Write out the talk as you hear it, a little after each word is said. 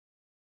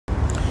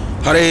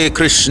Hare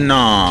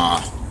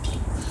Krishna.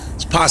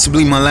 It's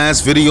possibly my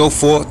last video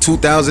for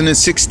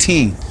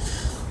 2016.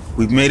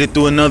 We've made it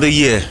through another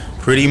year,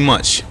 pretty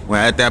much. We're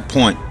at that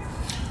point.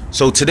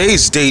 So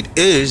today's date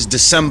is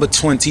December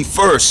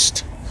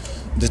 21st.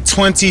 The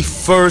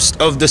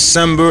 21st of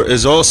December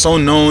is also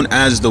known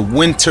as the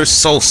winter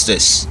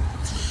solstice.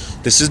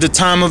 This is the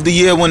time of the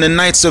year when the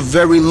nights are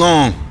very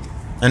long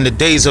and the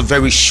days are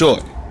very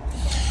short.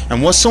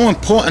 And what's so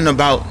important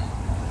about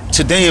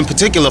today in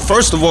particular,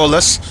 first of all,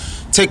 let's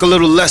take a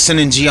little lesson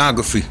in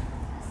geography.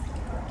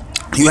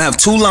 You have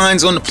two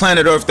lines on the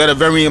planet Earth that are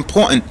very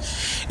important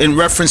in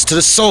reference to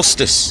the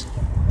solstice.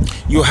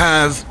 You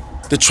have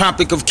the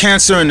Tropic of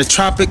Cancer and the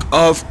Tropic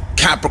of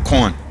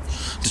Capricorn.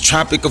 The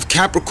Tropic of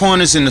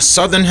Capricorn is in the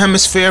southern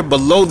hemisphere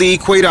below the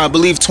equator, I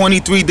believe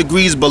 23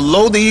 degrees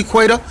below the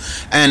equator,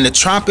 and the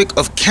Tropic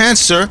of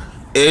Cancer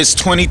is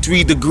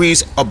 23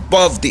 degrees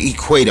above the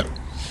equator.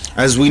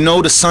 As we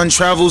know, the sun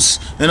travels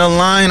in a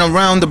line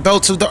around the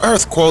belt of the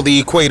earth called the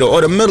equator,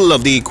 or the middle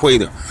of the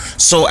equator.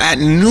 So at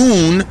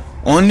noon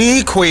on the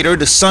equator,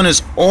 the sun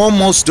is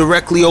almost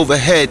directly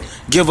overhead,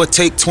 give or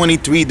take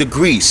 23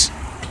 degrees.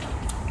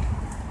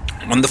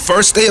 On the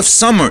first day of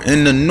summer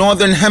in the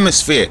northern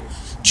hemisphere,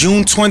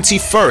 June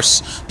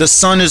 21st, the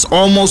sun is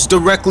almost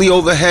directly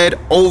overhead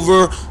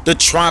over the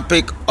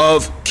Tropic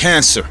of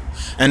Cancer.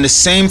 And the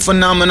same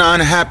phenomenon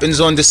happens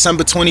on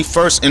December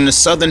 21st in the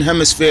southern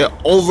hemisphere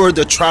over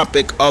the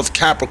Tropic of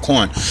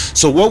Capricorn.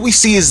 So what we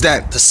see is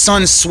that the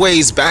sun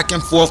sways back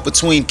and forth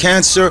between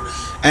Cancer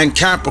and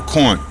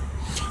Capricorn.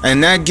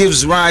 And that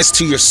gives rise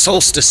to your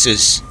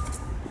solstices.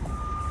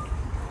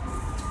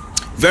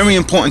 Very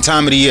important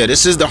time of the year.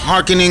 This is the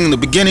hearkening, the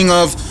beginning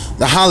of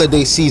the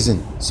holiday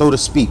season, so to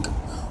speak.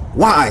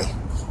 Why?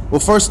 Well,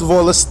 first of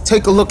all, let's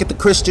take a look at the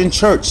Christian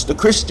church. The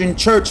Christian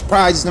church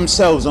prides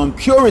themselves on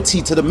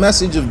purity to the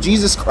message of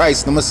Jesus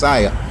Christ, the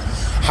Messiah.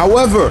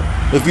 However,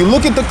 if you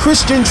look at the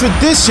Christian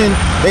tradition,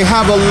 they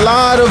have a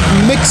lot of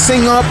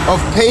mixing up of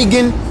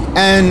pagan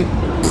and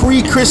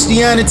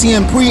pre-Christianity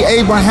and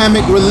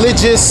pre-Abrahamic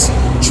religious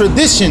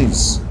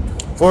traditions.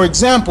 For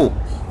example,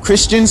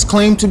 Christians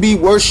claim to be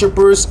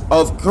worshipers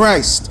of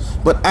Christ,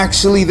 but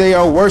actually they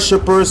are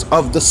worshipers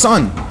of the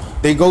sun.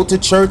 They go to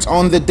church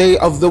on the day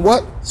of the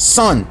what?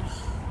 Sun.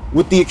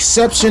 With the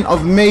exception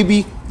of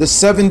maybe the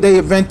Seventh-day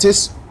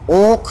Adventists,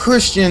 all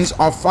Christians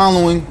are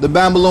following the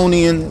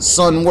Babylonian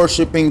sun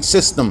worshiping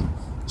system.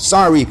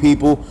 Sorry,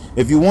 people.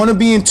 If you want to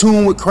be in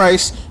tune with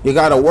Christ, you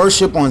got to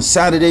worship on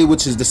Saturday,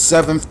 which is the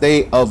seventh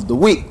day of the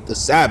week, the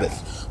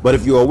Sabbath. But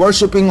if you are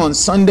worshiping on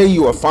Sunday,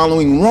 you are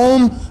following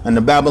Rome and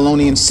the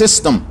Babylonian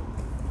system.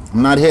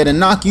 I'm not here to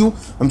knock you.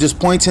 I'm just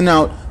pointing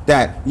out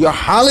that your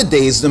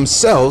holidays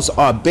themselves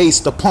are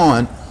based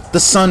upon the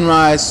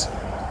sunrise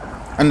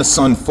and the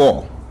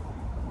sunfall.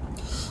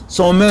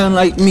 So a man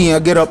like me, I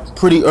get up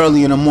pretty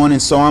early in the morning,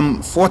 so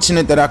I'm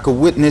fortunate that I could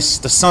witness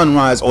the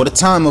sunrise or the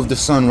time of the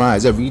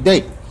sunrise every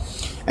day.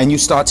 And you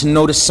start to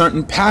notice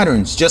certain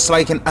patterns, just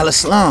like in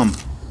Al-Islam.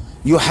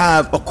 You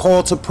have a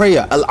call to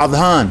prayer,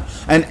 Al-Adhan.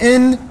 And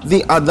in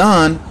the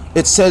Adhan,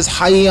 it says,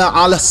 Hayya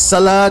ala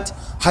salat,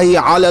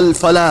 Hayya ala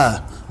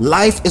al-falah.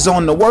 Life is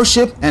on the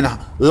worship and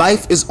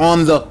life is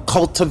on the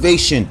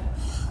cultivation.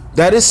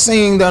 That is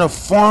saying that a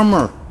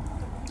farmer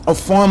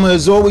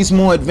is always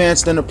more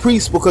advanced than a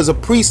priest, because a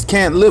priest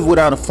can't live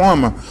without a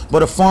farmer,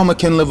 but a farmer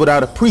can live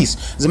without a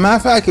priest. As a matter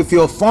of fact, if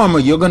you're a farmer,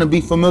 you're going to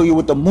be familiar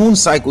with the moon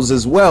cycles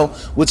as well,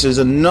 which is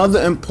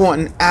another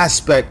important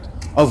aspect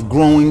of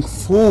growing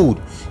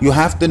food. You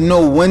have to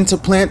know when to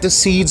plant the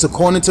seeds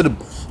according to the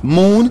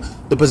moon,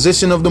 the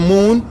position of the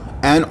moon,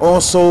 and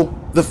also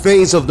the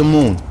phase of the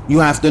moon. You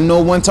have to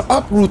know when to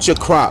uproot your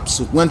crops,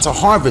 when to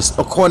harvest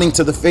according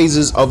to the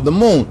phases of the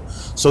moon.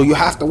 So you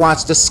have to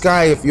watch the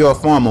sky if you're a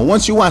farmer.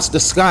 Once you watch the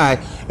sky,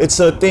 it's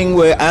a thing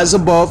where as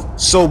above,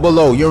 so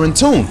below. You're in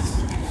tune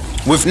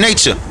with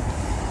nature.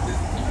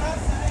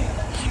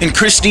 In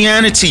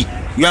Christianity,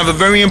 you have a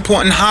very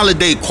important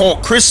holiday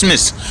called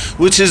Christmas,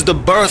 which is the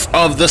birth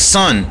of the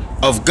Son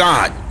of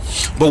God.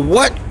 But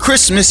what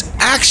Christmas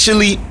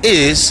actually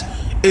is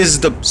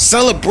the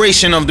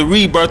celebration of the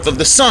rebirth of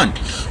the sun,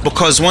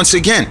 because once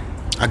again,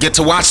 I get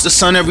to watch the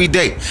sun every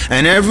day,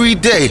 and every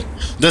day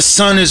the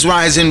sun is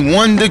rising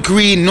 1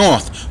 degree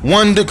north,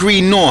 1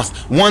 degree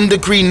north, 1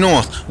 degree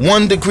north,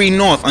 1 degree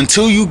north,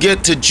 until you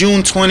get to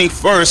June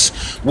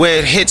 21st, where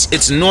it hits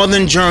its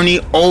northern journey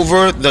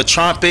over the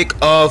Tropic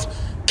of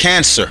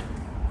Cancer.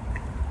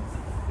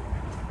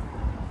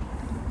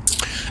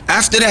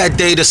 After that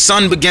day, the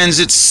sun begins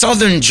its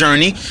southern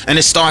journey and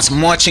it starts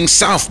marching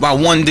south by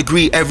 1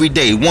 degree every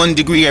day, 1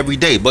 degree every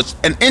day. But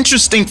an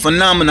interesting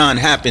phenomenon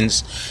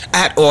happens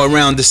at or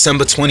around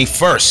December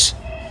 21st,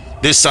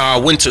 this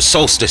winter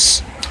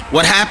solstice.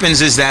 what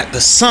happens is that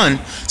the sun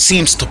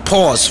seems to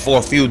pause for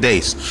a few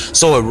days.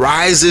 So it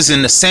rises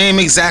in the same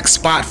exact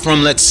spot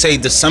from, let's say,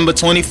 December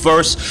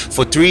 21st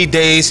for 3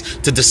 days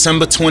to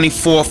December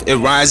 24th. It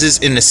rises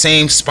in the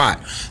same spot.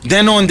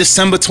 Then on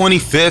December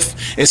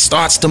 25th, it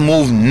starts to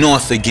move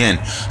north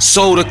again.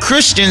 So the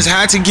Christians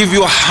had to give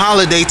you a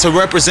holiday to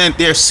represent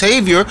their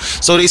Savior.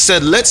 So they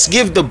said, let's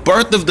give the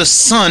birth of the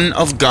Son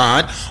of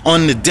God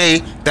on the day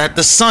that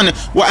the sun...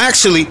 Well,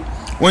 actually,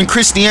 when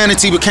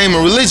Christianity became a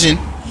religion,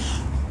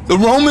 the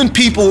Roman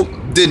people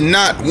did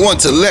not want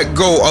to let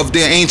go of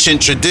their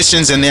ancient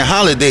traditions and their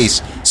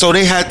holidays, so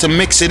they had to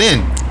mix it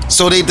in.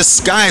 So they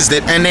disguised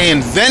it and they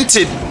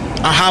invented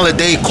a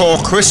holiday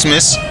called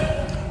Christmas,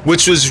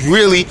 which was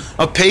really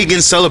a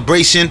pagan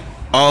celebration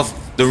of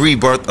the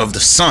rebirth of the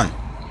sun.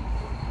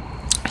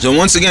 So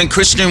once again,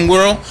 Christian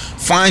world,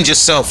 find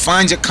yourself,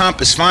 find your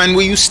compass, find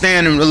where you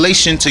stand in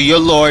relation to your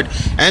Lord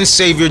and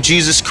Savior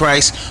Jesus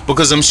Christ,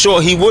 because I'm sure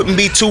he wouldn't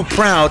be too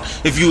proud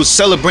if you were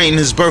celebrating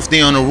his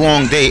birthday on the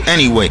wrong day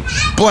anyway.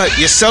 But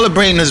you're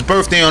celebrating his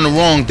birthday on the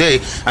wrong day,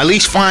 at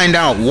least find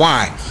out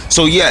why.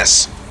 So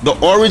yes, the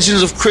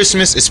origins of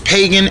Christmas is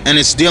pagan and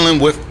it's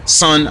dealing with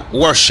sun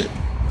worship.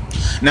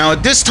 Now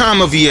at this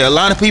time of year, a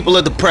lot of people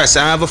are depressed.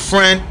 I have a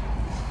friend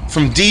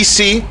from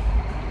DC.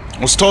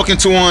 I was talking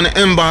to her on the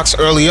inbox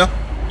earlier,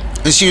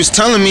 and she was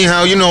telling me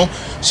how, you know,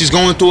 she's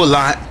going through a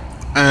lot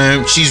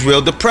and she's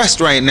real depressed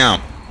right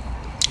now.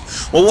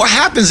 Well, what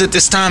happens at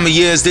this time of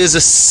year is there's a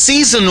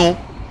seasonal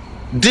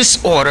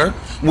disorder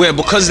where,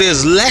 because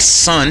there's less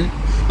sun,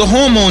 the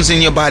hormones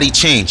in your body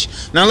change.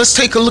 Now let's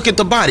take a look at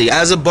the body.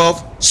 As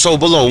above, so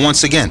below.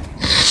 Once again,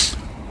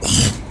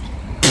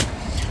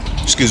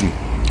 excuse me.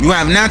 You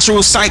have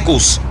natural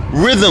cycles,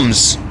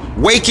 rhythms,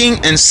 waking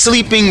and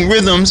sleeping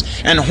rhythms,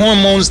 and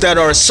hormones that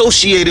are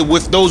associated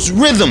with those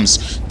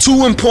rhythms.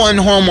 Two important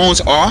hormones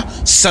are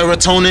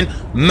serotonin,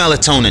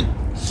 melatonin.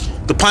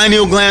 The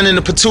pineal gland and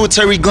the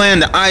pituitary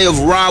gland, the eye of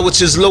Ra,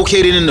 which is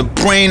located in the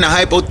brain, the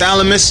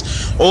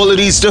hypothalamus, all of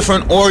these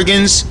different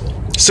organs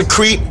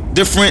secrete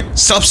different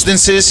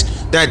substances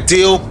that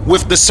deal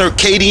with the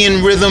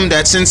circadian rhythm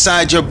that's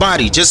inside your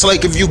body. Just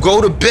like if you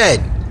go to bed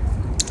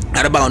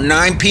at about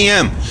 9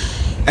 p.m.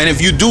 and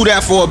if you do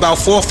that for about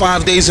 4 or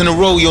 5 days in a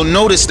row, you'll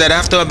notice that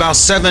after about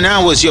 7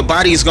 hours, your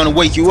body is going to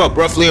wake you up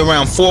roughly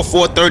around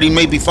 4:30,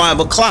 maybe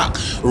 5 o'clock,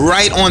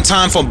 right on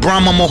time for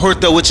Brahma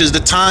Muhurta, which is the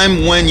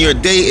time when your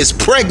day is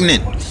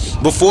pregnant.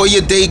 Before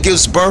your day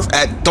gives birth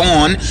at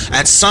dawn,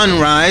 at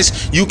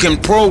sunrise, you can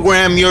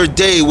program your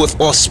day with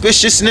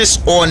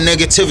auspiciousness or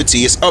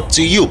negativity. It's up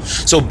to you.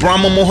 So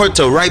Brahma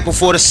Muhurta, right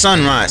before the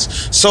sunrise.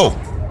 So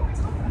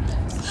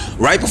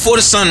right before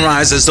the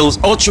sunrise, as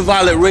those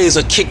ultraviolet rays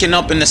are kicking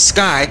up in the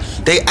sky,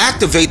 they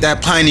activate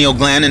that pineal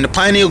gland, and the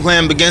pineal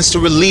gland begins to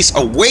release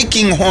a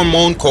waking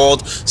hormone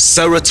called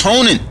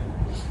serotonin.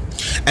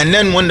 And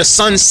then when the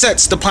sun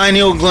sets, the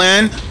pineal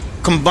gland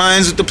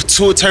combines with the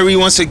pituitary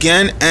once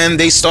again, and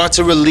they start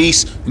to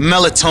release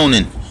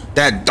melatonin,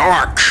 that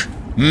dark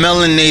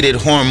melanated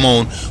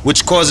hormone,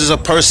 which causes a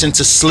person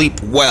to sleep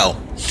well.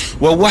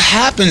 Well, what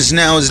happens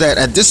now is that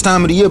at this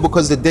time of the year,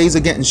 because the days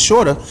are getting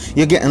shorter,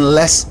 you're getting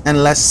less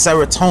and less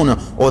serotonin,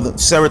 or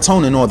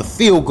the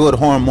feel-good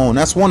hormone.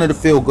 That's one of the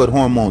feel-good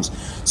hormones.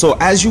 So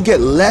as you get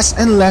less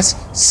and less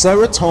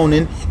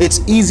serotonin,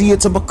 it's easier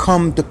to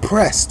become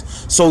depressed.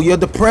 So your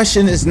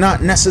depression is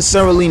not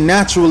necessarily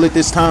natural at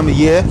this time of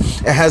year.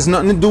 It has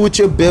nothing to do with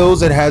your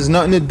bills. It has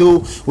nothing to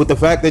do with the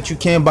fact that you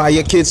can't buy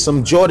your kids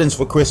some Jordans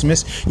for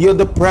Christmas. You're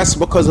depressed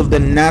because of the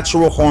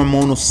natural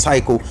hormonal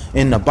cycle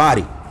in the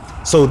body.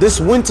 So this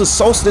winter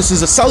solstice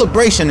is a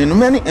celebration.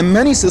 In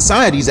many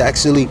societies,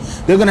 actually,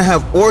 they're going to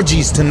have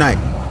orgies tonight.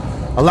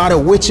 A lot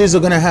of witches are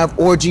going to have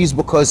orgies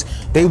because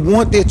they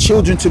want their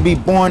children to be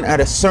born at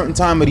a certain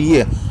time of the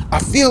year. I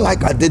feel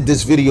like I did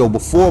this video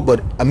before,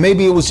 but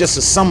maybe it was just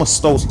a summer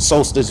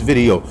solstice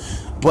video.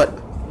 But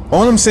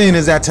all I'm saying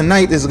is that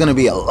tonight there's going to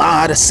be a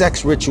lot of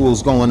sex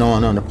rituals going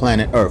on the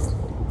planet Earth.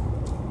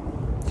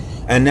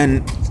 And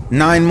then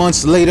 9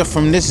 months later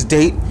from this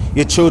date,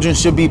 your children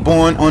should be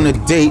born on a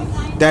date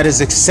that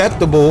is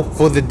acceptable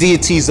for the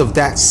deities of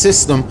that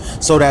system,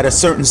 so that a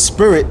certain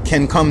spirit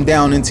can come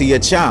down into your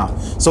child.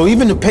 So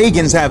even the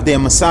pagans have their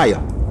Messiah.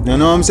 You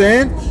know what I'm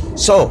saying?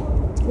 So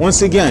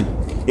once again,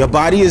 your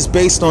body is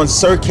based on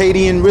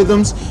circadian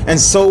rhythms, and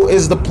so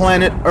is the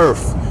planet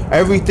Earth.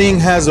 Everything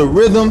has a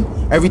rhythm,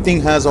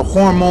 everything has a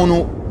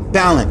hormonal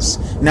balance.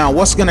 Now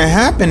what's going to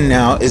happen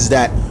now is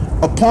that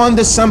upon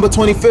December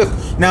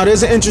 25th, now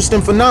there's an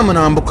interesting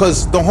phenomenon,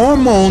 because the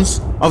hormones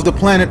of the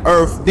planet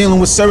Earth, dealing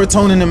with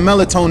serotonin and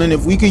melatonin,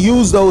 if we could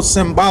use those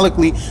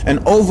symbolically and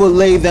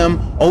overlay them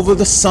over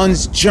the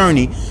sun's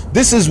journey,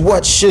 this is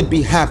what should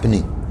be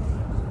happening.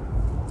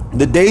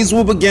 The days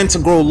will begin to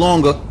grow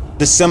longer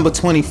December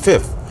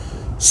 25th.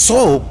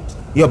 So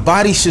your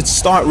body should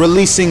start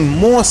releasing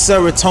more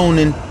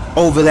serotonin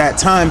over that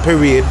time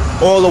period,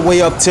 all the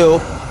way up till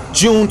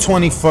June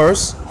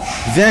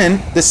 21st. Then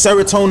the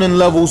serotonin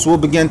levels will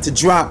begin to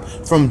drop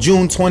from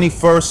June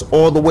 21st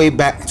all the way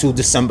back to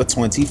December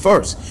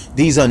 21st.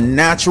 These are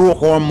natural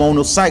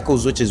hormonal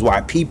cycles, which is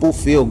why people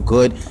feel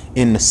good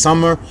in the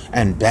summer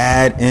and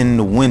bad in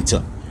the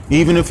winter.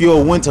 Even if you're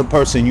a winter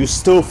person, you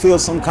still feel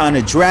some kind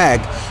of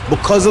drag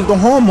because of the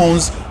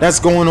hormones that's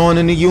going on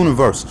in the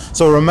universe.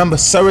 So remember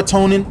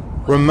serotonin,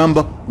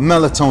 remember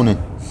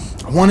melatonin.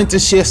 I wanted to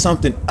share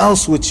something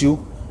else with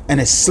you, and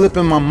it's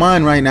slipping my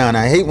mind right now, and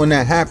I hate when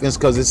that happens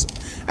because it's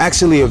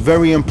actually a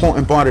very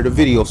important part of the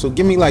video. So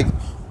give me like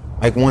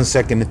 1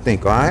 second to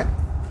think. All right,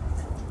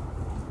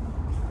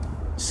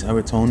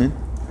 serotonin,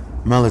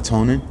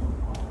 melatonin,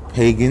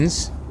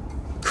 pagans,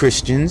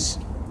 Christians,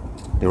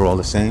 they're all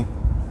the same.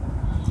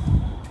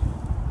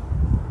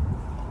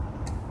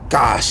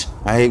 Gosh,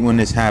 I hate when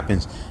this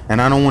happens,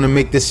 and I don't want to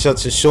make this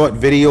such a short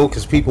video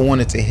because people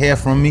wanted to hear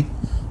from me.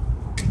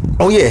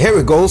 Oh yeah, here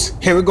it goes.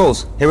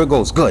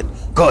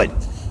 Good.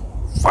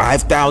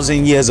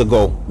 5,000 years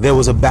ago, there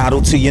was a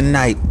battle to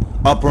unite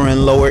Upper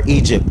and Lower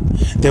Egypt.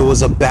 There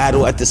was a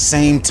battle at the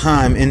same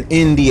time in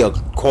India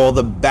called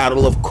the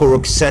Battle of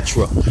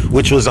Kurukshetra,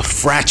 which was a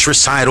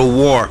fratricidal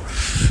war.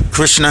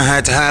 Krishna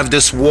had to have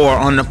this war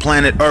on the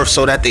planet Earth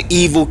so that the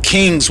evil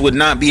kings would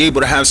not be able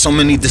to have so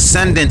many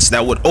descendants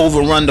that would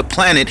overrun the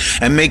planet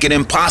and make it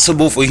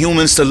impossible for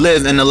humans to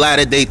live in the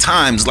latter day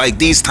times, like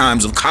these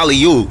times of Kali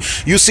Yuga.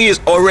 You see, it's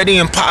already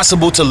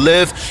impossible to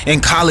live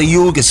in Kali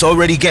Yuga. It's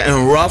already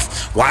getting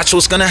rough. Watch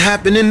what's gonna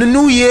happen in the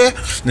new year.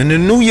 In the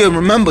new year,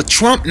 remember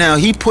Trump now,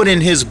 he put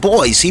in his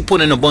boys. He put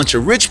in a bunch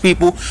of rich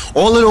people.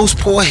 All of those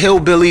poor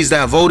hillbillies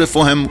that voted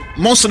for him,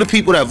 most of the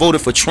people that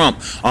voted for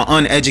Trump are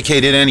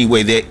uneducated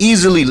anyway. They're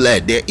easily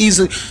led. They're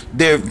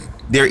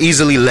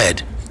easily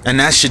led. And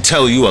that should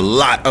tell you a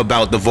lot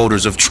about the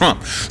voters of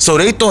Trump. So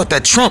they thought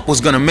that Trump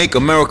was going to make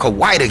America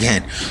white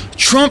again.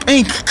 Trump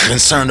ain't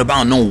concerned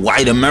about no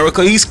white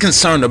America. He's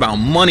concerned about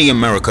money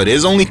America.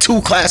 There's only two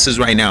classes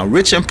right now,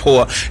 rich and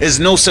poor. There's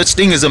no such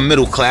thing as a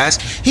middle class.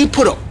 He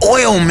put an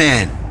oil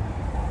man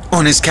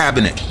on his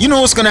cabinet. You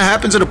know what's going to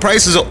happen to the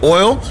prices of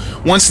oil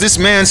once this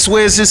man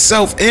swears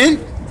himself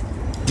in?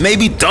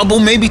 Maybe double,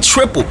 maybe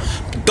triple.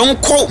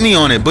 Don't quote me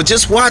on it, but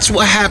just watch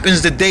what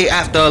happens the day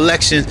after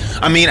elections.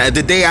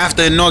 The day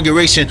after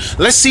inauguration.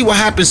 Let's see what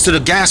happens to the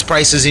gas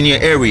prices in your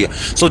area.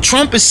 So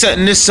Trump is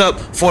setting this up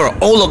for an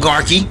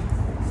oligarchy.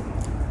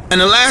 And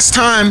the last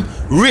time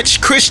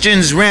rich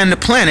Christians ran the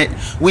planet,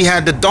 we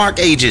had the Dark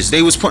Ages.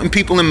 They was putting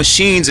people in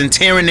machines and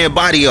tearing their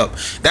body up.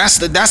 That's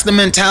the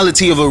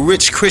mentality of a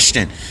rich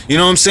Christian. You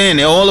know what I'm saying?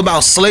 They're all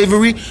about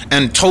slavery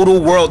and total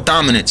world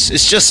dominance.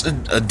 It's just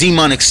a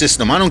demonic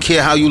system. I don't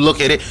care how you look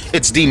at it.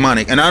 It's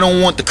demonic. And I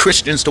don't want the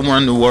Christians to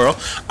run the world.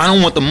 I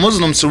don't want the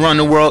Muslims to run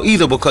the world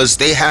either, because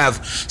they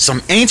have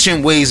some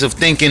ancient ways of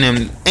thinking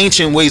and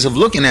ancient ways of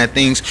looking at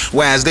things,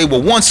 whereas they were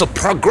once a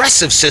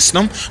progressive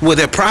system where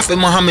their prophet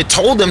Muhammad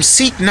told them,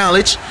 seek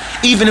knowledge,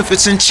 even if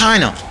it's in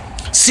China.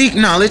 Seek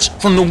knowledge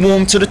from the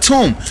womb to the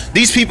tomb.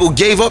 These people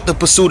gave up the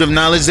pursuit of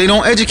knowledge. They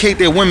don't educate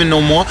their women no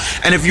more.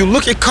 And if you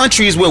look at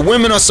countries where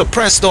women are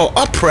suppressed or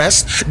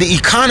oppressed, the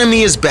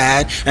economy is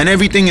bad and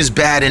everything is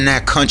bad in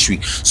that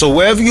country. So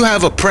wherever you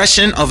have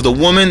oppression of the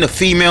woman, the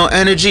female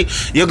energy,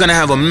 you're going to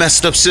have a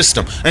messed up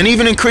system. And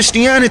even in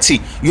Christianity,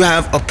 you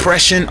have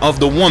oppression of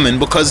the woman,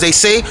 because they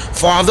say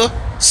Father,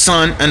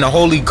 Son, and the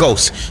Holy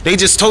Ghost. They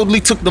just totally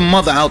took the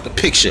mother out the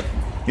picture.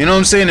 You know what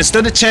I'm saying?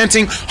 Instead of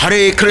chanting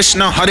Hare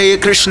Krishna,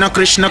 Krishna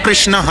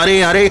Krishna,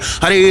 Hare Hare,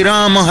 Hare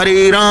Rama,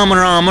 Rama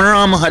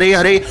Rama, Hare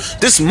Hare.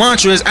 This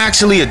mantra is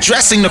actually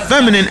addressing the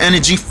feminine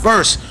energy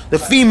first. The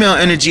female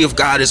energy of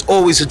God is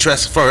always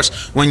addressed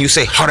first when you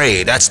say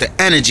Hare. That's the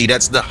energy,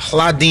 that's the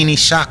Hladini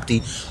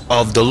Shakti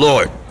of the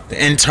Lord,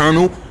 the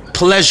internal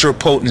pleasure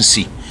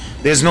potency.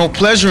 There's no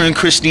pleasure in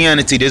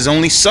Christianity. There's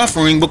only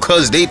suffering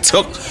because they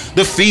took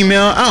the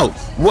female out.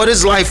 What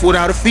is life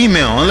without a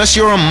female? Unless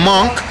you're a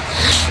monk,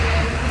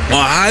 a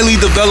highly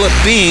developed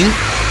being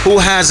who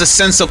has a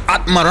sense of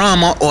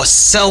Atmarama, or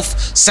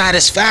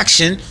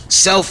self-satisfaction,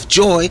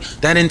 self-joy,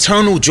 that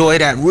internal joy,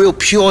 that real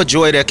pure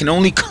joy that can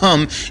only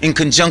come in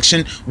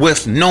conjunction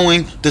with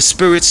knowing the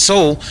spirit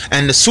soul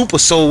and the super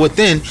soul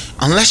within.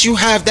 Unless you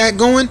have that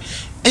going,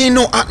 ain't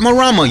no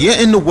Atmarama. You're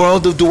in the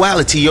world of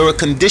duality. You're a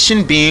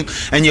conditioned being,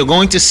 and you're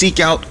going to seek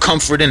out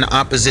comfort in the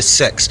opposite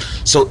sex.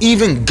 So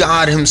even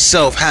God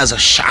himself has a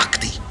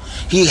Shakti.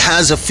 He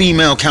has a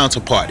female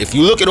counterpart. If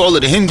you look at all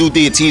of the Hindu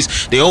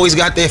deities, they always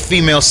got their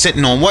female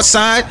sitting on what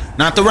side?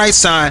 Not the right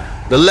side,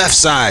 the left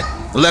side.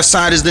 The left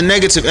side is the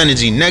negative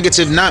energy.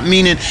 Negative not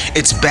meaning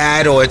it's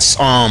bad or it's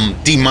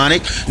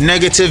demonic.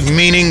 Negative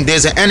meaning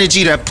there's an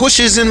energy that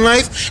pushes in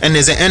life and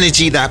there's an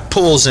energy that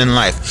pulls in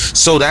life.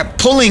 So that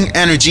pulling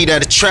energy,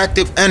 that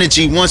attractive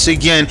energy, once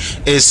again,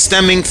 is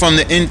stemming from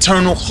the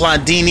internal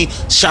Hladini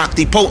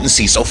Shakti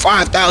potency. So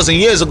 5,000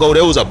 years ago,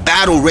 there was a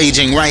battle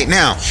raging right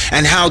now.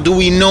 And how do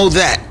we know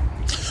that?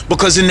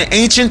 Because in the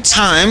ancient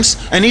times,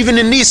 and even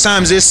in these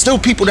times, there's still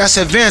people that's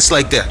advanced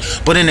like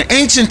that. But in the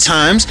ancient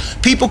times,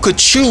 people could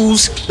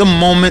choose the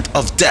moment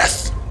of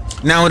death.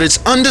 Now it is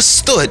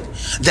understood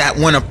that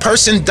when a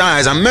person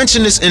dies, I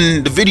mentioned this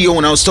in the video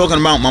when I was talking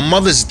about my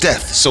mother's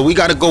death. So we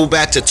got to go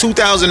back to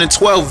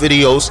 2012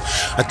 videos.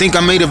 I think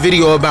I made a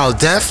video about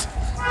death.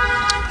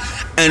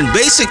 And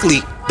basically,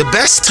 the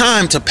best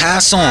time to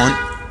pass on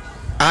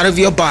out of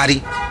your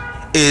body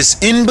is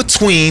in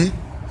between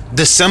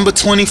December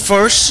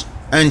 21st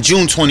and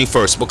June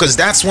 21st, because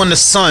that's when the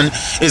sun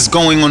is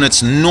going on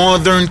its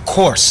northern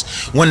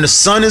course. When the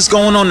sun is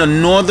going on the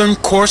northern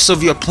course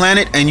of your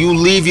planet and you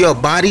leave your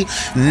body,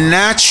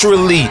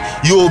 naturally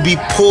you will be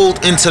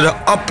pulled into the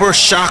upper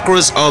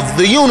chakras of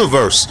the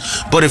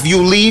universe. But if you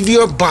leave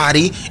your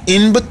body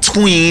in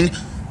between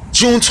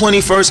June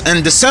 21st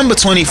and December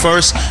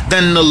 21st,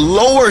 then the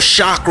lower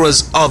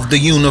chakras of the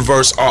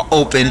universe are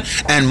open,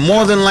 and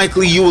more than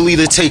likely you will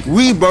either take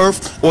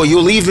rebirth or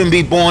you'll even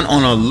be born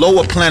on a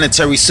lower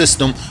planetary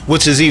system,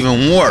 which is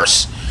even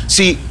worse.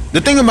 See, the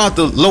thing about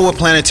the lower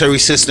planetary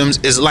systems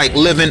is like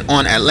living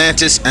on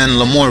Atlantis and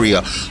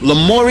Lemuria.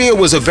 Lemuria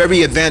was a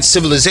very advanced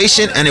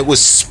civilization and it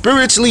was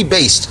spiritually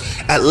based.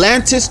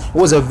 Atlantis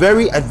was a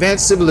very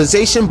advanced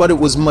civilization, but it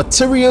was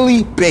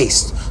materially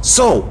based.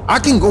 So I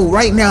can go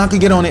right now, I can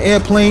get on an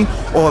airplane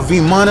or a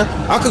Vimana,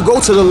 I could go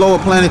to the lower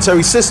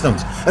planetary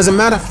systems. As a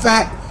matter of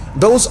fact,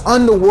 those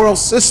underworld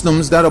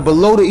systems that are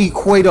below the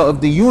equator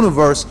of the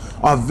universe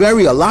are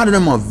a lot of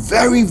them are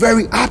very,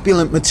 very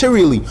opulent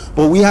materially.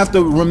 But we have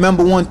to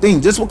remember one thing: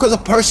 just because a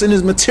person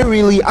is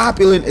materially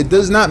opulent, it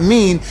does not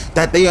mean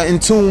that they are in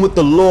tune with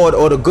the Lord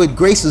or the good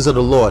graces of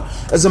the Lord.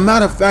 As a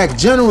matter of fact,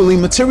 generally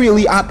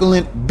materially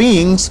opulent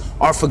beings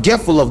are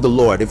forgetful of the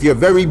Lord. If you're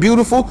very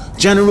beautiful,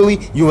 generally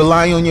you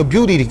rely on your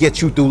beauty to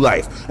get you through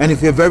life. And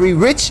if you're very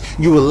rich,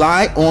 you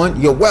rely on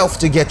your wealth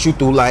to get you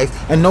through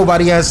life. And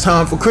nobody has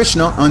time for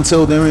Krishna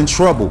until they're in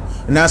trouble.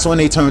 And that's when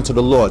they turn to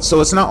the Lord. So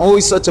it's not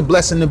always such a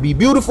blessing to be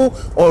beautiful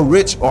or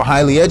rich or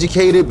highly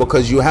educated,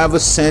 because you have a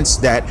sense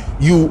that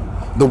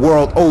the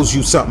world owes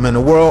you something, and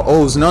the world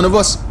owes none of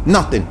us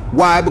nothing.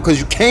 Why? Because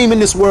you came in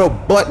this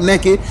world butt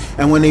naked,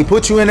 and when they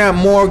put you in that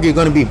morgue, you're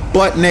going to be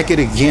butt naked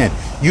again.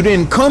 You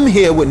didn't come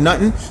here with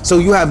nothing, so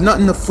you have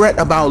nothing to fret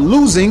about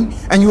losing,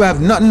 and you have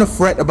nothing to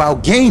fret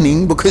about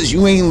gaining, because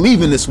you ain't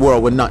leaving this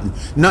world with nothing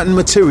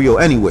material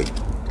anyway.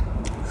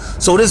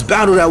 So this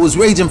battle that was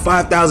raging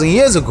 5,000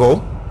 years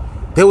ago,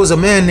 there was a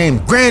man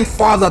named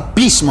Grandfather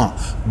Bhishma,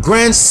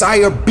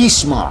 Grandsire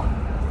Bhishma,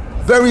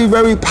 very,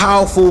 very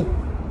powerful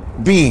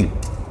being.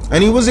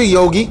 And he was a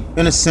yogi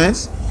in a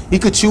sense. He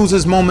could choose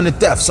his moment of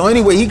death. So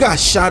anyway, he got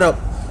shot up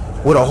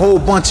with a whole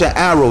bunch of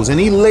arrows, and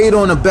he laid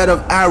on a bed of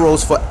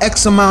arrows for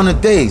X amount of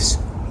days.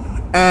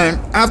 And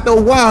after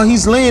a while,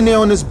 he's laying there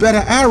on this bed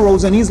of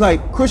arrows, and he's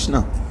like,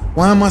 Krishna,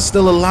 why am I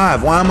still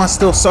alive? Why am I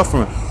still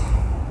suffering?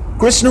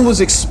 Krishna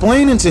was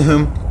explaining to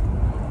him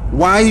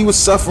why he was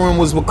suffering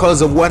was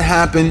because of what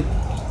happened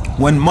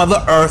when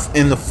Mother Earth,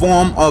 in the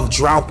form of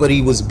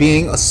Draupadi, was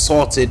being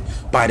assaulted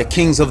by the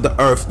kings of the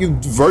earth. You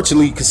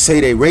virtually could say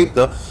they raped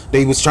her.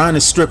 They was trying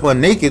to strip her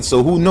naked,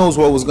 so who knows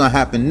what was going to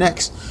happen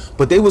next.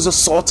 But they was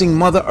assaulting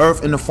Mother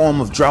Earth in the form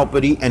of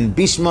Draupadi, and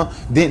Bhishma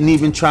didn't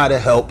even try to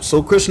help.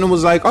 So Krishna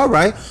was like, all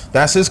right,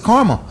 that's his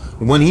karma.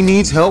 When he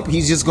needs help,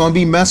 he's just going to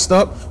be messed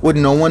up with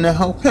no one to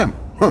help him.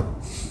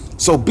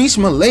 So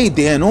Bhishma laid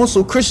there, and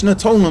also Krishna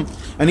told him,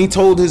 and he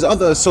told his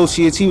other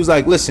associates, he was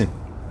like, listen,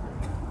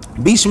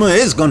 Bhishma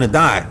is going to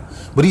die,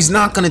 but he's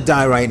not going to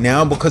die right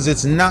now, because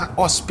it's not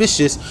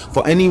auspicious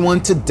for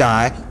anyone to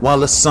die while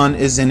the sun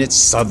is in its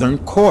southern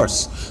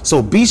course.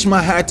 So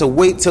Bhishma had to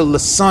wait till the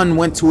sun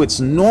went to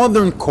its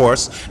northern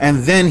course,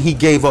 and then he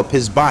gave up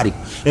his body.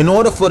 In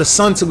order for the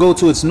sun to go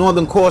to its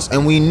northern course,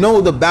 and we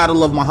know the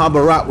Battle of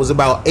Mahabharat was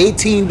about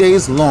 18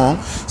 days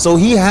long, so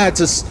he had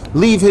to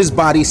leave his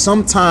body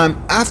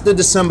sometime after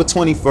December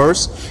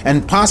 21st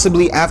and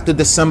possibly after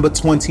December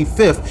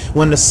 25th,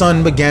 when the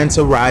sun began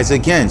to rise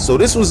again. So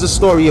this was the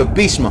story of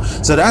Bhishma.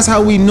 So that's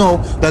how we know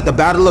that the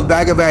Battle of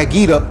Bhagavad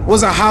Gita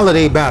was a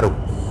holiday battle.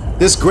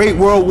 This great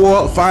world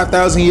war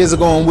 5,000 years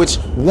ago, in which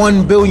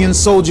 1 billion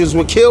soldiers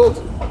were killed,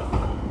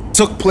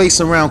 took place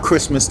around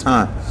Christmas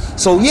time.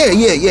 So yeah,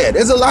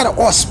 there's a lot of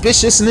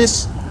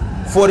auspiciousness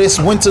for this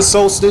winter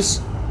solstice.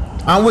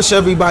 I wish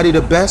everybody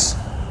the best.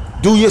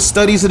 Do your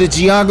studies of the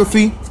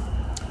geography.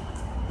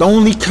 The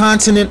only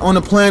continent on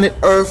the planet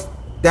Earth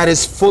that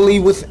is fully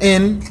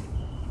within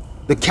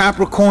the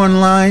Capricorn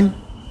line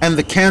and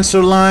the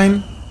Cancer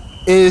line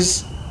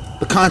is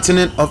the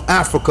continent of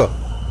Africa.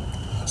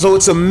 So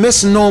it's a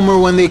misnomer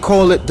when they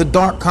call it the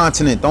dark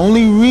continent. The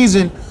only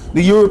reason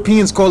the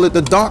Europeans call it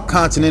the dark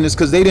continent is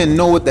because they didn't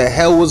know what the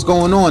hell was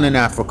going on in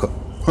Africa.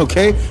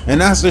 Okay?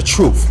 And that's the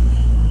truth.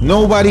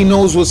 Nobody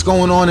knows what's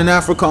going on in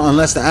Africa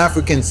unless the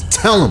Africans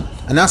tell them.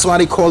 And that's why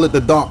they call it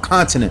the dark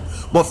continent.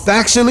 But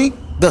factually,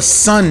 the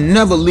sun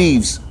never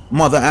leaves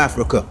Mother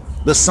Africa.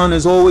 The sun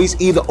is always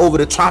either over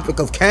the Tropic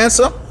of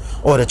Cancer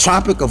or the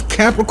Tropic of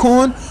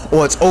Capricorn,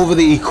 or it's over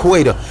the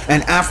equator,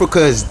 and Africa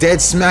is dead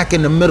smack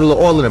in the middle of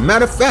all of them.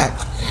 Matter of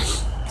fact,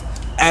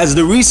 as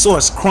the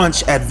resource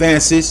crunch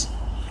advances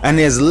and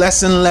there's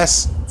less and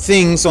less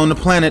things on the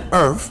planet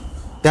Earth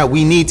that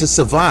we need to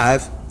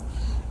survive,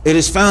 it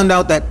is found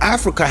out that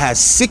Africa has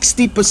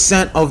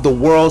 60% of the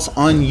world's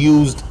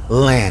unused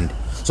land.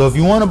 So if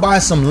you want to buy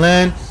some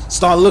land,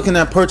 start looking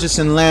at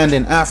purchasing land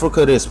in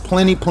Africa. There's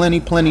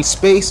plenty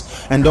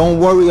space. And don't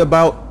worry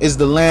about, is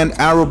the land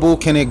arable?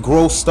 Can it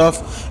grow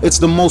stuff? It's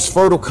the most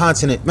fertile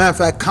continent. Matter of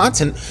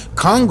fact,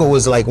 Congo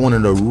is like one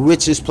of the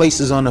richest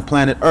places on the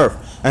planet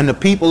Earth. And the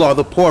people are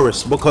the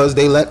poorest because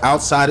they let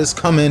outsiders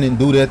come in and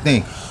do their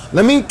thing.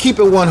 Let me keep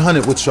it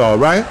 100 with y'all,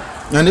 right?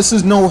 And this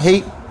is no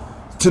hate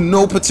to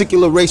no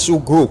particular racial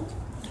group,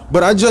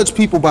 but I judge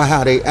people by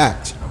how they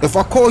act. If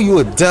I call you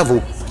a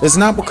devil, it's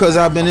not because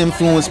I've been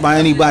influenced by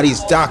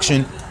anybody's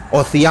doctrine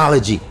or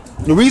theology.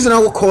 The reason I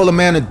would call a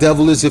man a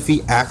devil is if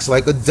he acts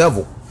like a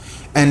devil.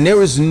 And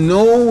there is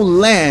no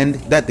land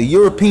that the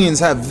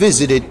Europeans have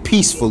visited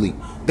peacefully.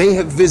 They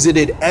have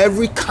visited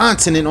every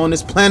continent on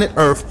this planet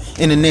Earth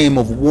in the name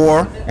of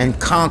war and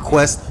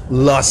conquest,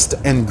 lust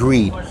and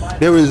greed.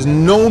 There is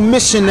no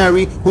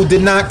missionary who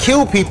did not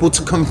kill people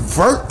to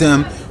convert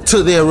them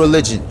to their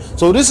religion.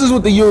 So this is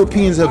what the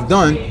Europeans have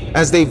done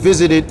as they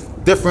visited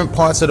different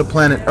parts of the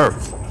planet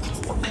Earth.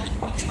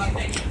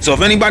 So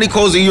if anybody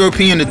calls a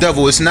European the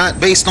devil, it's not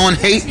based on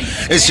hate.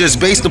 It's just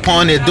based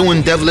upon they're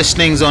doing devilish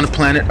things on the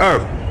planet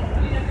Earth.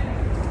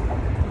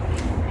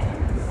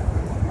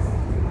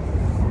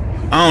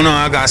 I don't know,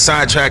 I got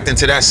sidetracked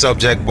into that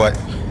subject, but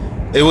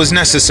it was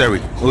necessary.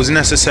 It was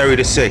necessary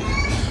to say.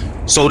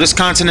 So this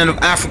continent of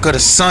Africa, the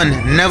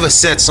sun never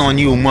sets on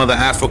you, Mother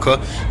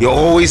Africa. You're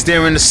always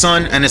there in the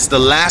sun, and it's the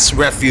last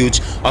refuge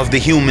of the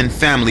human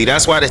family.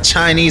 That's why the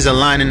Chinese are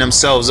lining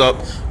themselves up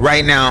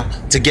right now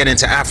to get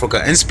into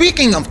Africa. And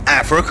speaking of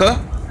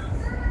Africa,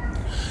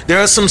 there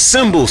are some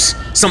symbols,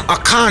 some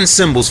Akan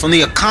symbols from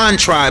the Akan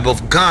tribe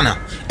of Ghana,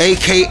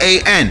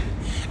 AKAN,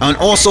 and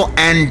also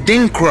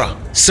Andinkra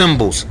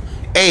symbols.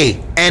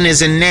 A-N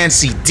is in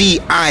Nancy,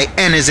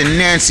 D-I-N is in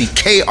Nancy,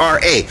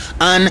 K-R-A,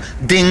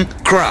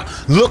 Andinkra.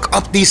 Look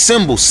up these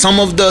symbols. Some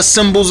of the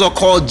symbols are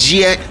called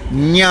Jie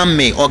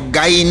Nyame or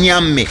Gai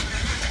Nyame,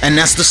 and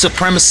that's the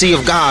supremacy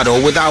of God,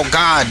 or without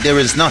God there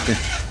is nothing.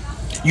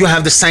 You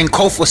have the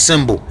Sankofa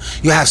symbol.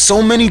 You have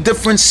so many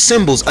different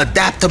symbols.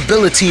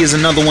 Adaptability is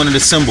another one of the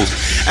symbols.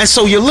 And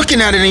so you're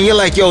looking at it and you're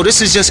like, yo,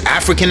 this is just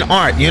African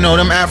art. You know,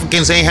 them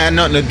Africans ain't had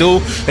nothing to do.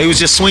 They was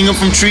just swinging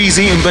from trees,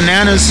 eating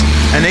bananas,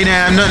 and they didn't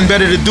have nothing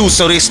better to do.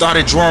 So they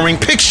started drawing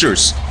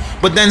pictures.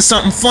 But then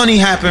something funny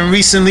happened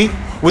recently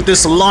with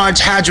this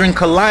Large Hadron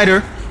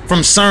Collider from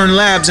CERN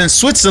Labs in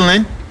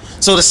Switzerland.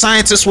 So the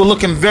scientists were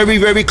looking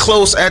very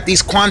close at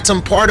these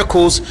quantum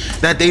particles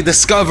that they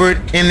discovered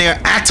in their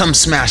atom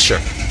smasher.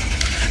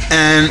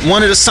 And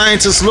one of the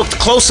scientists looked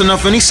close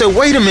enough and he said,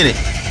 wait a minute.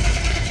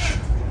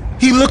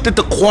 He looked at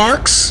the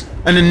quarks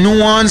and the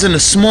muons and the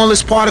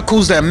smallest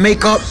particles that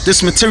make up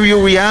this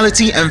material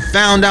reality and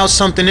found out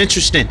something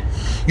interesting.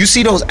 You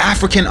see those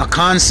African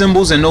Akan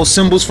symbols and those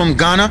symbols from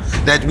Ghana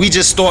that we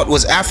just thought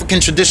was African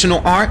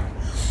traditional art?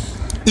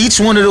 Each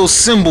one of those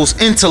symbols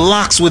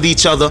interlocks with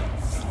each other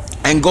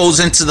and goes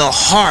into the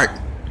heart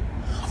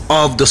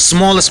of the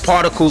smallest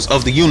particles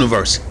of the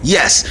universe.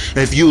 Yes,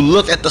 if you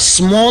look at the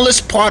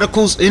smallest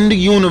particles in the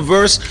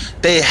universe,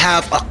 they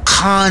have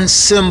Akan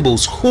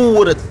symbols. Who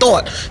would have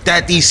thought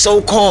that these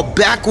so-called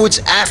backwards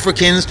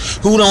Africans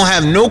who don't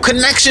have no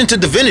connection to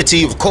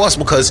divinity, of course,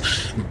 because,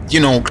 you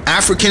know,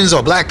 Africans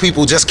or black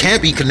people just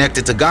can't be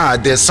connected to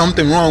God. There's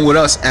something wrong with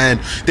us and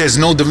there's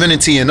no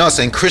divinity in us,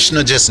 and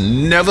Krishna just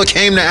never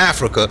came to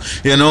Africa.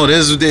 You know,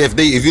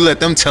 if you let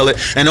them tell it,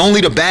 and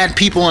only the bad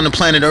people on the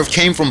planet Earth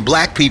came from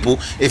black people,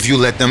 if you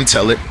let them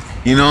tell it.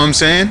 You know what I'm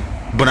saying?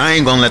 But I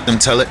ain't gonna let them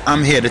tell it.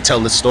 I'm here to tell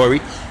the story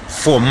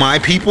for my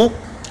people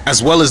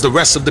as well as the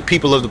rest of the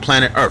people of the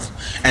planet Earth.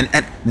 And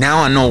now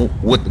I know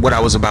what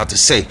I was about to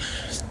say.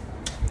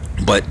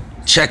 But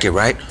check it,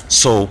 right?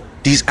 So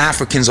these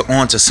Africans are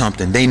onto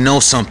something. They know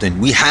something.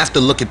 We have to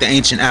look at the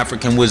ancient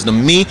African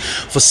wisdom. Me,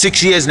 for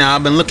 6 years now,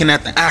 I've been looking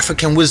at the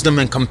African wisdom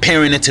and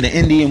comparing it to the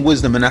Indian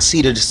wisdom, and I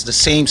see that it's the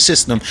same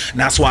system. And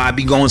that's why I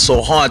be going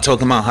so hard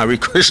talking about Hare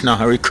Krishna,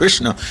 Hare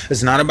Krishna.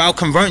 It's not about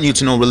converting you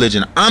to no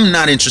religion. I'm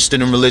not interested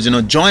in religion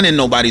or joining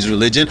nobody's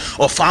religion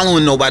or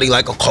following nobody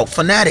like a cult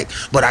fanatic.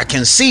 But I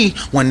can see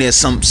when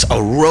there's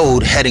a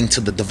road heading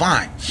to the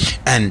divine.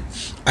 And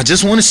I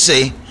just want to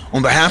say,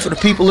 on behalf of the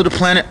people of the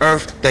planet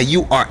Earth, that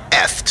you are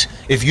effed.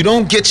 If you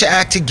don't get your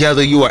act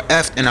together, you are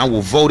effed, and I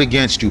will vote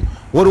against you.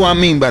 What do I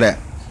mean by that?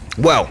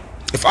 Well,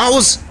 if I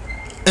was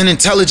an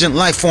intelligent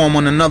life form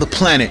on another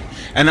planet,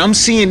 and I'm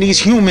seeing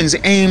these humans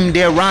aim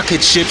their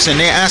rocket ships and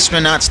their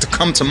astronauts to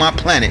come to my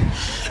planet,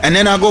 and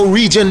then I go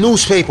read your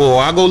newspaper,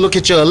 or I go look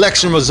at your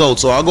election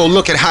results, or I go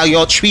look at how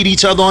y'all treat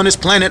each other on this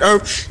planet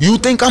Earth, you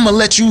think I'm gonna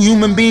let you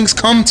human beings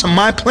come to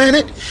my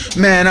planet?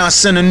 Man, I'll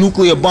send a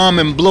nuclear bomb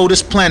and blow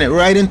this planet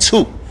right in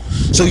two.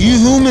 So you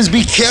humans,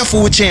 be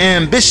careful with your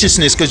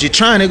ambitiousness, because you're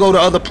trying to go to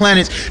other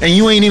planets and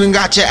you ain't even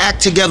got your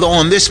act together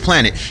on this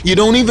planet. You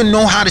don't even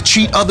know how to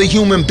treat other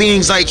human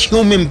beings like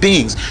human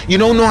beings. You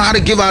don't know how to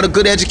give out a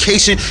good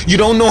education. You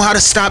don't know how to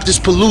stop this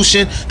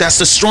pollution that's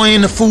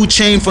destroying the food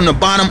chain from the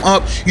bottom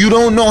up. You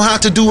don't know how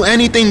to do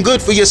anything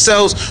good for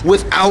yourselves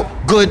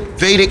without good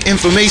Vedic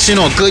information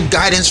or good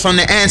guidance from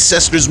the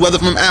ancestors, whether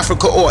from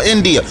Africa or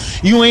India.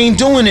 You ain't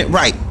doing it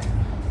right.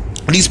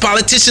 These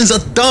politicians are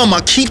dumb.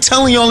 I keep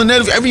telling y'all in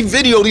every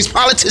video, these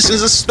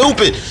politicians are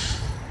stupid.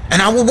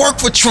 And I will work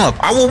for Trump.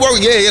 I will work.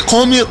 Yeah,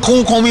 call me a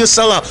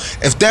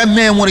sellout. If that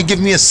man want to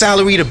give me a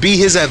salary to be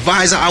his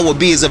advisor, I will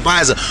be his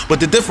advisor. But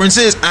the difference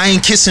is, I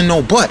ain't kissing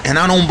no butt, and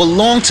I don't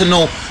belong to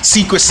no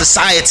secret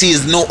society,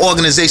 is no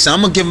organization.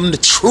 I'm gonna give him the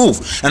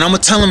truth, and I'm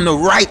gonna tell him the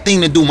right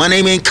thing to do. My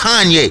name ain't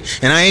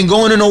Kanye, and I ain't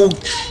going to no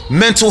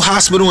mental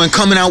hospital and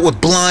coming out with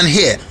blonde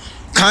hair.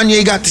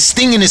 Kanye got this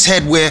thing in his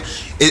head where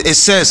it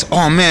says,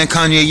 oh man,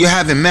 Kanye, you're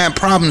having mad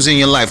problems in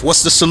your life.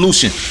 What's the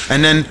solution?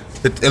 And then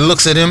it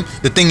looks at him,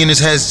 the thing in his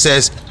head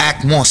says,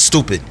 act more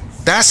stupid.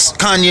 That's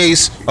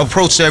Kanye's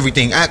approach to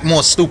everything. Act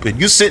more stupid.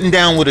 You sitting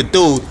down with a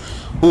dude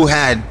who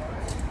had,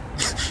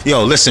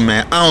 yo, listen,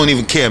 man, I don't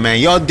even care, man.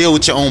 Y'all deal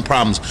with your own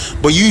problems.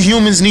 But you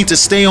humans need to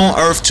stay on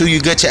Earth till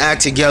you get your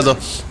act together.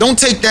 Don't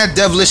take that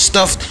devilish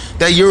stuff,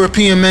 that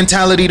European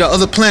mentality to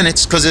other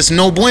planets, because it's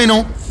no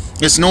bueno.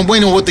 It's no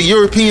bueno. What the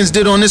Europeans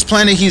did on this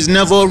planet, he's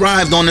never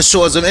arrived on the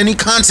shores of any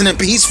continent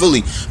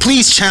peacefully.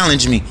 Please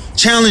challenge me.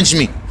 Challenge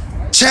me.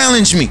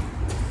 Challenge me.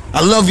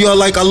 I love y'all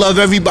like I love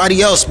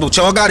everybody else, but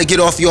y'all got to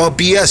get off y'all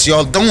BS.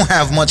 Y'all don't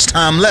have much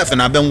time left,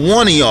 and I've been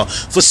warning y'all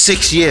for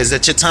 6 years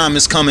that your time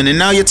is coming, and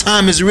now your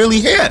time is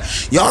really here.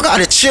 Y'all got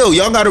to chill.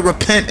 Y'all got to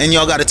repent, and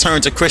y'all got to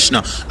turn to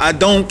Krishna. I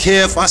don't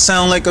care if I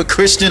sound like a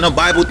Christian, a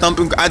Bible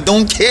thumping. I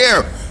don't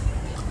care.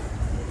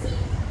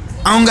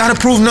 I don't got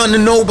to prove nothing to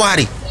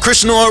nobody.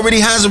 Krishna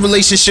already has a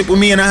relationship with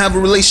me, and I have a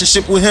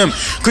relationship with him.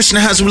 Krishna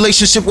has a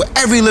relationship with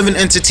every living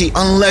entity,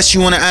 unless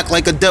you want to act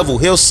like a devil.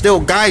 He'll still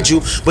guide you,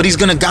 but he's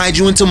going to guide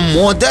you into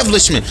more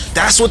devilishment.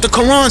 That's what the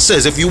Quran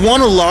says. If you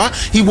want Allah,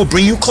 he will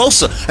bring you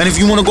closer. And if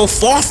you want to go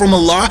far from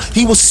Allah,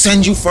 he will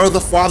send you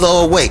farther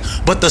away.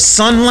 But the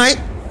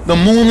sunlight, the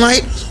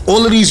moonlight,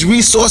 all of these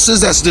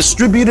resources that's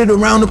distributed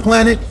around the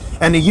planet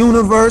and the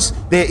universe,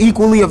 they're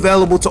equally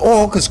available to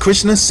all, because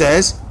Krishna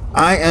says,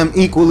 I am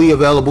equally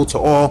available to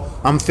all.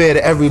 I'm fair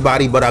to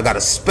everybody, but I got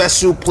a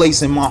special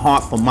place in my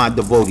heart for my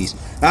devotees.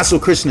 That's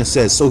what Krishna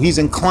says. So he's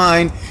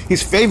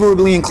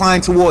favorably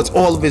inclined towards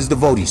all of his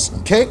devotees.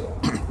 Okay?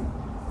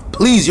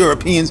 Please,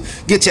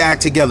 Europeans, get your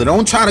act together.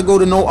 Don't try to go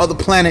to no other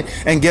planet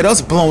and get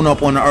us blown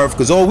up on the earth,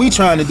 because all we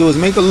trying to do is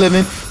make a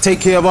living,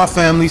 take care of our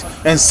families,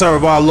 and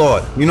serve our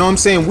Lord. You know what I'm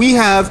saying? We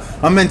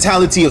have a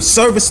mentality of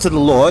service to the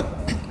Lord.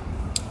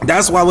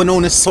 That's why we're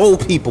known as soul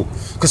people,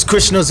 because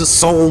Krishna's a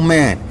soul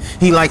man.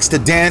 He likes to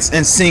dance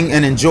and sing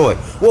and enjoy.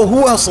 Well,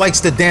 who else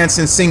likes to dance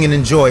and sing and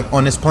enjoy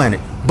on this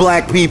planet?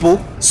 Black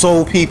people,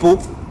 soul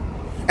people.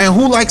 And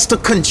who likes to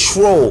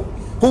control?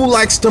 Who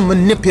likes to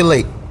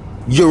manipulate?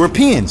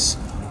 Europeans.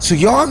 So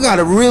y'all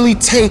gotta really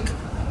take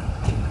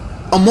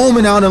a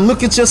moment out and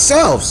look at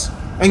yourselves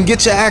and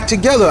get your act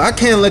together. I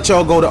can't let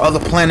y'all go to other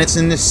planets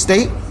in this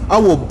state. I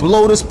will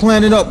blow this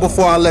planet up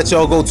before I let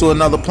y'all go to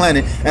another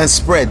planet and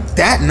spread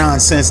that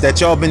nonsense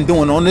that y'all been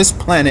doing on this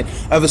planet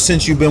ever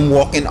since you've been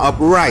walking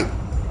upright.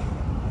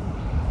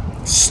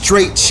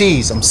 Straight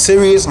cheese. I'm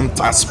serious.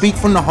 I speak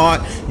from the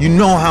heart. You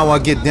know how I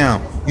get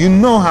down. You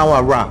know how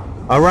I rock.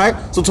 All right?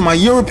 So to my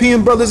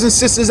European brothers and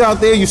sisters out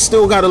there, you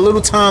still got a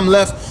little time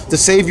left to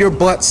save your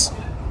butts.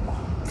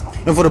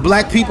 And for the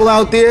black people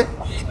out there,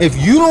 if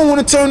you don't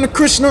want to turn to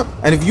Krishna,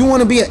 and if you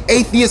want to be an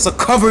atheist, a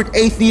covered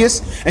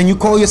atheist, and you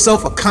call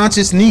yourself a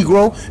conscious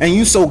Negro, and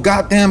you so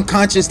goddamn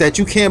conscious that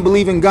you can't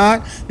believe in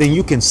God, then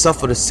you can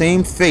suffer the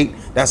same fate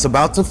that's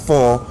about to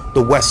fall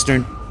the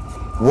Western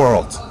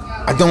world.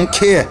 I don't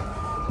care.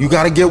 You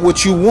got to get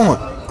what you want.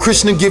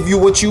 Krishna give you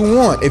what you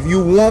want. If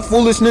you want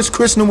foolishness,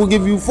 Krishna will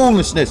give you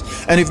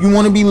foolishness. And if you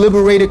want to be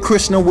liberated,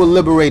 Krishna will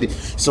liberate it.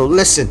 So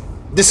listen.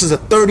 This is a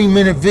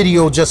 30-minute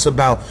video just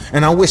about,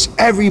 and I wish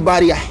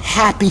everybody a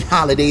happy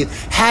holiday,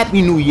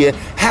 happy New Year,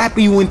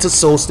 happy winter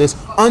solstice.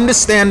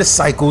 Understand the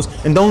cycles,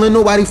 and don't let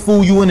nobody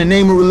fool you in the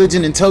name of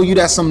religion and tell you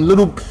that some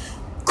little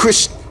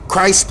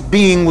Christ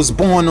being was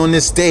born on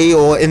this day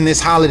or in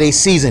this holiday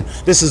season.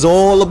 This is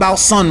all about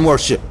sun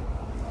worship.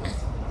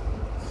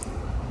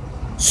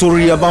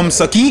 Surya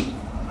Vamsaki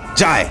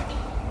Jai,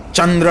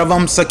 Chandra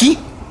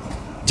Vamsaki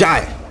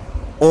Jai.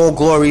 All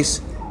glories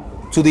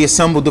to the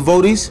assembled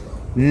devotees.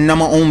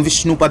 Nama Om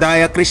Vishnu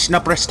Padaya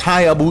Krishna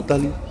Prasthaya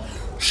Bhutali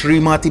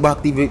Srimati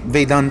Bhakti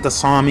Vedanta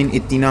Swamin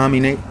Iti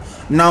Namine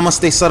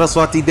Namaste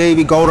Saraswati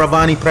Devi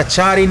Gauravani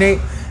Pracharine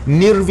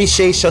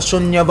Nirvishesha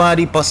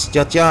Shunyavadi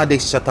Paschatya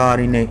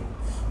Deshatarine.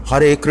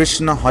 Hare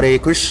Krishna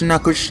Krishna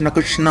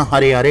Krishna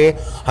Hare Hare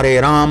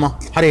Hare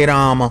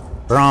Rama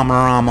Rama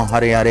Rama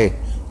Hare Hare.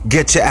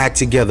 Get your act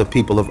together,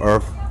 people of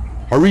Earth.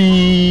 Hare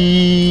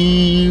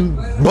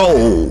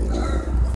Bo.